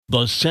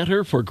The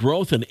Center for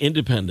Growth and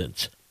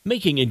Independence,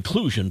 making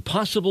inclusion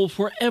possible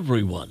for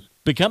everyone.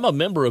 Become a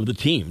member of the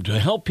team to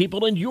help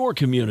people in your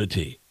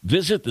community.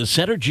 Visit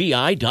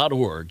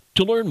thecentergi.org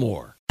to learn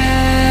more.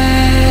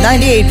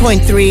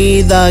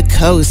 98.3 The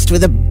Coast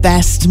with the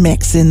best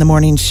mix in the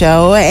morning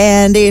show.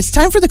 And it's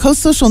time for the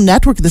Coast Social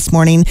Network this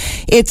morning.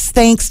 It's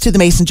thanks to the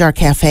Mason Jar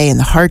Cafe in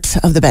the heart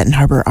of the Benton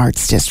Harbor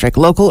Arts District.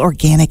 Local,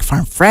 organic,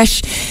 farm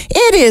fresh.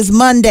 It is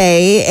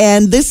Monday,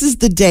 and this is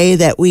the day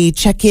that we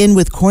check in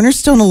with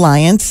Cornerstone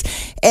Alliance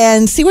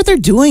and see what they're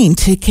doing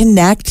to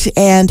connect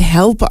and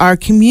help our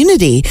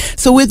community.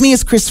 So with me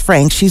is Chris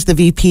Frank. She's the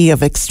VP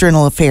of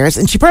External Affairs,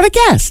 and she brought a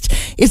guest.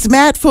 It's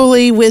Matt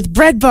Foley with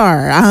Bread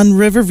Bar on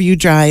Riverview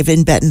Drive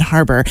in Benton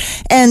Harbor.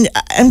 And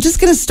I'm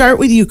just going to start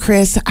with you,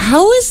 Chris.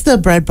 How is the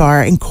Bread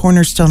Bar and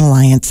Cornerstone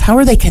Alliance, how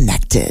are they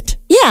connected?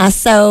 Yeah,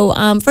 so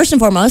first and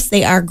foremost,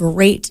 they are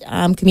great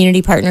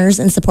community partners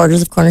and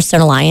supporters of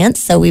Cornerstone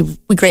Alliance. So we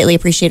greatly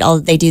appreciate all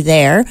that they do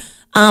there.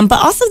 But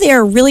also they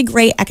are a really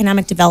great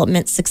economic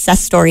development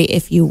success story,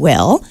 if you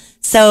will.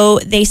 So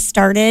they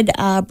started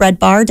Bread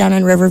Bar down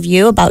on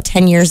Riverview about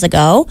 10 years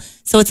ago.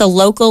 So it's a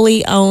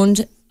locally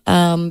owned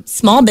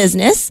small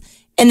business.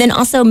 And then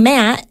also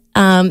Matt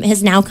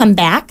has now come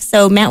back.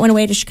 So Matt went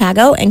away to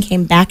Chicago and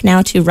came back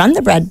now to run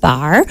the Bread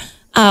Bar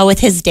with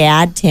his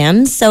dad,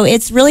 Tim. So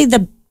it's really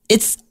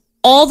it's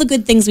all the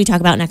good things we talk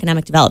about in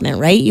economic development,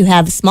 right? You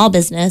have a small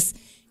business.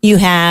 You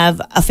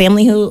have a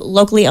family who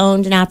locally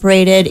owned and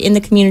operated in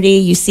the community.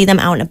 You see them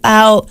out and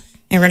about.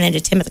 I run into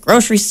Tim at the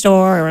grocery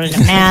store. I run into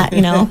Matt,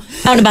 out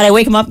and about. I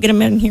wake him up, get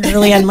him in here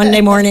early on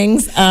Monday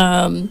mornings.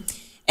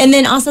 And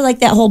then also like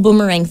that whole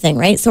boomerang thing,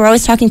 right? So we're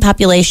always talking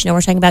population, and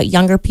we're talking about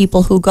younger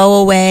people who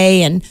go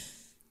away and,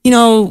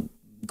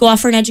 go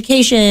off for an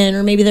education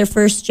or maybe their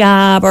first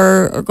job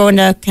or go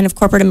into kind of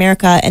corporate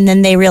America. And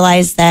then they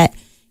realize that,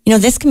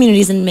 this community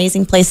is an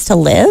amazing place to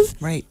live.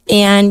 Right.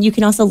 And you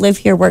can also live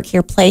here, work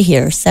here, play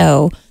here.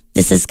 So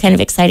this is kind of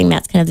exciting.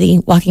 Matt's kind of the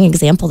walking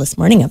example this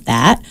morning of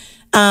that.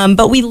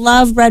 But we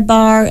love Bread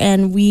Bar,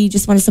 and we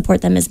just want to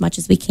support them as much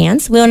as we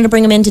can. So we wanted to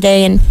bring them in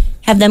today and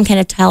have them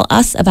kind of tell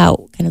us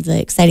about kind of the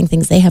exciting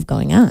things they have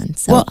going on.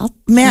 So,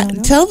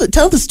 Matt, tell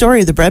the story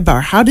of the Bread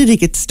Bar. How did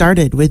it get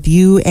started with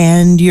you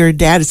and your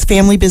dad? It's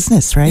family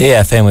business, right?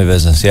 Yeah, family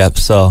business. Yep.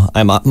 So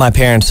my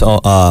parents,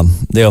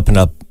 they opened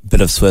up a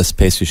bit of Swiss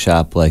pastry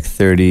shop like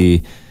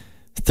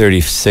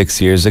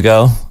 36 years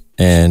ago,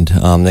 and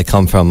they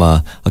come from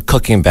a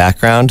cooking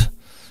background.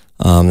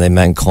 They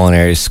met in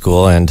culinary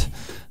school, and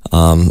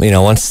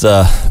once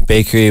the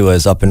bakery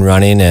was up and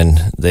running and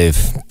they've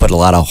put a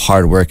lot of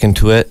hard work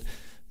into it,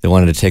 they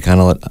wanted to take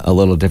on a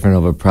little different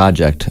of a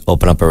project,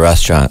 open up a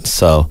restaurant.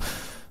 So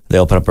they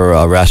opened up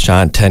a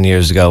restaurant 10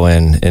 years ago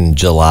in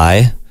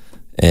July.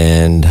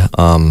 And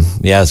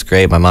it's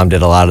great. My mom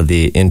did a lot of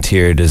the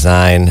interior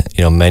design,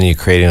 menu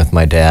creating with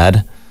my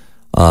dad.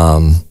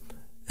 And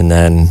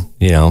then,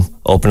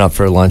 open up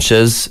for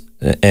lunches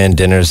and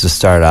dinners to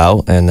start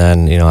out, and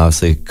then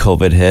obviously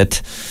COVID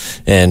hit,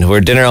 and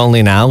we're dinner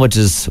only now, which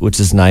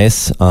is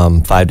nice.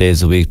 5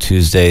 days a week,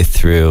 Tuesday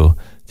through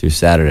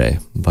Saturday.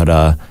 But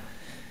I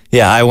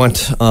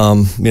went I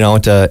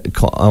went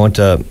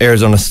to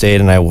Arizona State,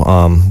 and I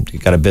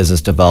got a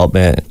business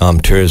development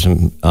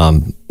tourism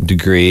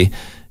degree,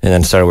 and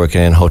then started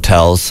working in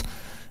hotels,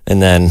 and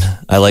then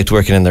I liked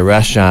working in the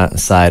restaurant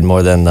side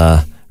more than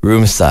the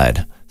room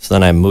side. So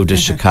then I moved to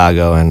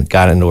Chicago and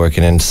got into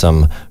working in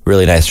some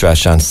really nice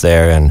restaurants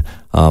there, and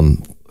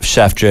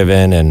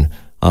chef-driven and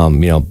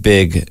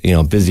big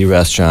busy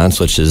restaurants,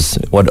 which is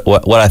what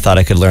I thought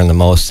I could learn the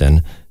most,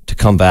 and to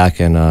come back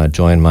and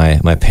join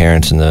my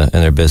parents in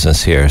their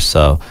business here.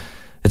 So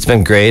it's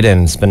been great,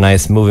 and it's been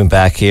nice moving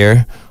back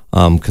here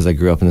because I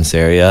grew up in this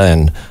area,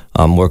 and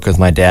work with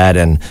my dad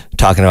and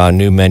talking about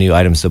new menu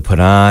items to put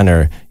on,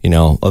 or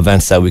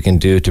events that we can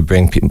do to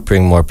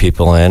bring more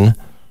people in.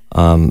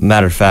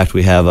 Matter of fact,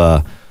 we have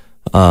a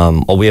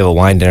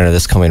wine dinner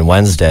this coming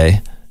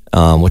Wednesday,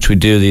 which we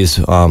do these.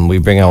 We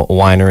bring a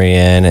winery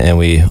in, and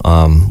we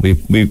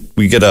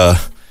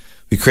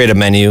create a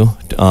menu,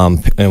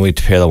 and we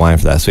prepare the wine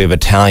for that. So we have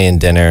Italian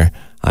dinner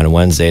on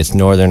Wednesday. It's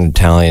Northern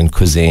Italian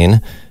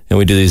cuisine, and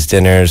we do these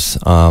dinners,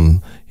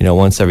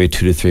 once every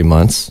 2 to 3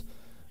 months.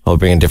 We'll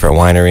bring a different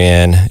winery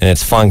in, and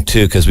it's fun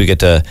too because we get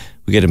to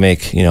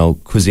make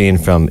cuisine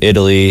from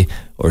Italy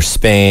or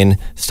Spain,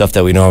 stuff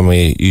that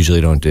we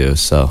usually don't do.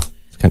 So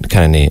it's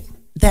kind of neat.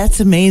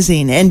 That's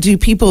amazing. And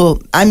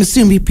I'm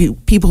assuming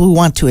people who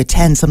want to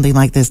attend something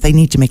like this, they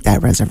need to make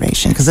that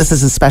reservation because this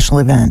is a special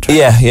event, right?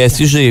 Yeah, it's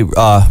usually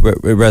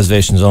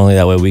reservations only.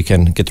 That way we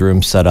can get the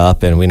room set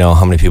up and we know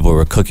how many people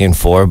we're cooking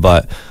for.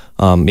 But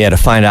to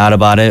find out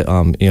about it,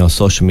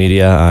 social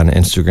media on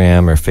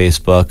Instagram or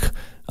Facebook,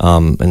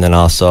 and then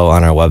also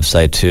on our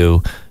website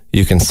too.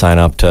 You can sign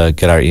up to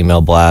get our email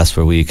blast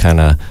where we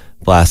kind of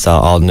blast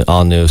out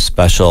all new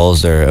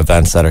specials or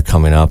events that are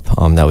coming up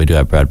that we do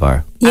at Bread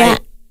Bar. Yeah.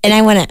 And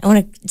I want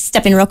to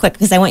step in real quick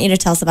because I want you to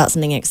tell us about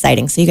something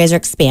exciting. So you guys are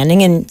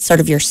expanding in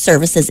sort of your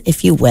services,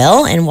 if you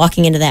will, and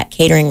walking into that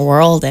catering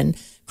world. And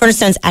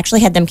Cornerstone's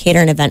actually had them cater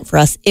an event for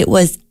us. It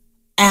was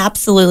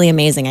absolutely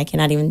amazing. I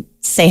cannot even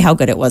say how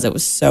good it was. It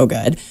was so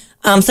good.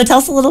 So tell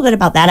us a little bit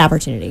about that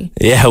opportunity.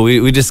 Yeah,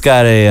 we just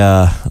got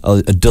a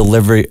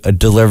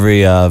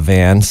delivery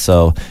van.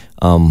 So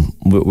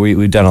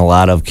we've done a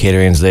lot of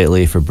caterings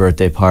lately for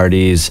birthday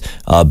parties,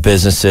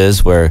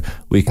 businesses where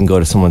we can go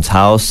to someone's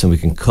house and we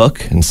can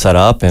cook and set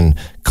up and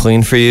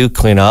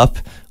clean up.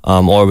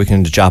 Or we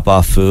can drop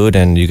off food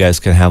and you guys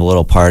can have a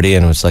little party,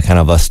 and it's like kind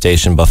of a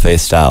station buffet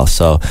style.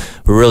 So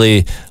we're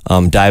really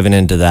diving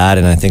into that,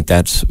 and I think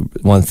that's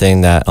one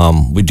thing that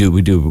we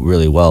do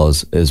really well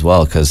as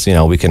well, because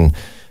we can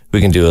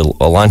do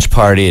a lunch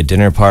party, a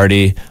dinner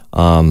party,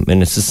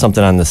 and it's just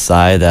something on the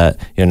side that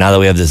now that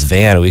we have this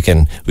van, we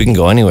can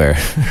go anywhere.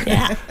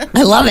 Yeah,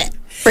 I love it.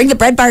 Bring the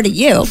bread bar to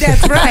you.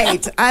 That's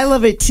right. I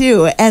love it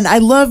too, and I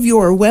love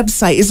your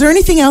website. Is there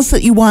anything else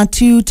that you want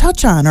to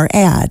touch on or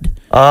add?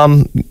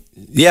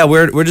 Yeah,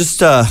 we're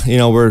just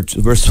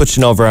we're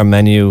switching over our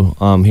menu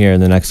here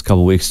in the next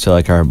couple weeks to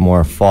like our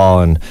more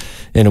fall and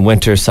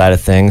winter side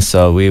of things.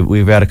 So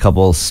we've had a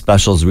couple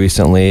specials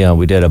recently.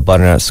 We did a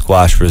butternut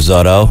squash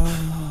risotto.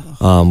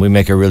 We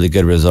make a really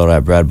good risotto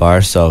at Bread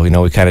Bar, so we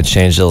kind of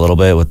changed it a little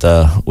bit with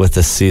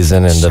the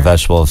season and the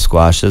vegetable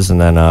squashes,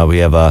 and then we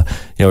have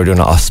we're doing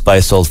a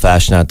spice old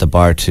fashioned at the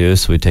bar too.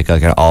 So we take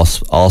like an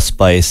all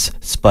spice,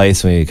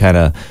 and we kind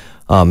of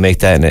make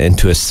that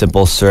into a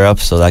simple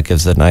syrup, so that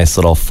gives it nice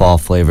little fall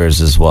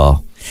flavors as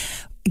well.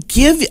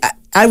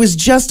 I was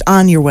just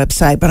on your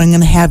website, but I'm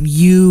going to have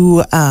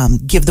you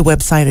give the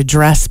website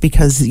address,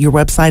 because your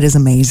website is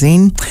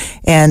amazing,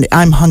 and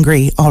I'm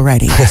hungry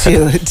already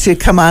to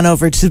come on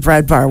over to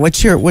Bread Bar.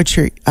 What's your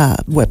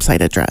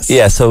website address?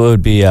 Yeah, so it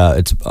would be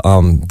it's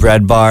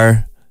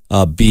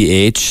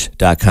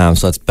breadbarbh.com.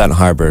 So that's Benton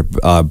Harbor,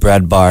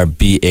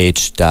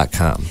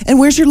 breadbarbh.com. And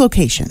where's your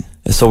location?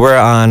 So we're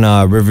on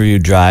Riverview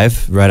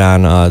Drive, right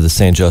on the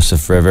St.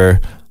 Joseph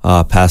River,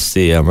 past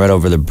the right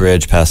over the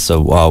bridge, past the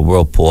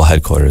Whirlpool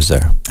headquarters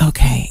there.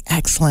 Okay,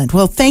 excellent.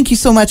 Well, thank you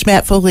so much,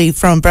 Matt Foley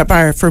from Bread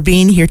Bar, for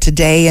being here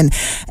today and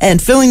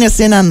filling us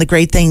in on the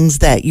great things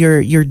that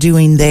you're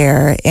doing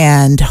there.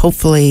 And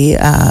hopefully,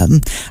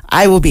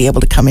 I will be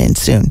able to come in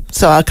soon.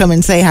 So I'll come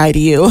and say hi to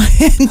you.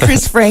 And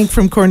Chris Frank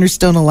from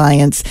Cornerstone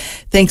Alliance,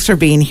 thanks for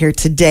being here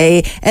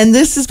today. And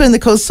this has been the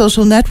Coast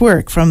Social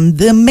Network from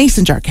the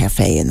Mason Jar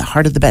Cafe in the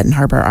heart of the Benton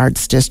Harbor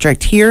Arts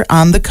District here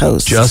on the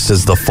coast. Just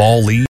as the fall leaves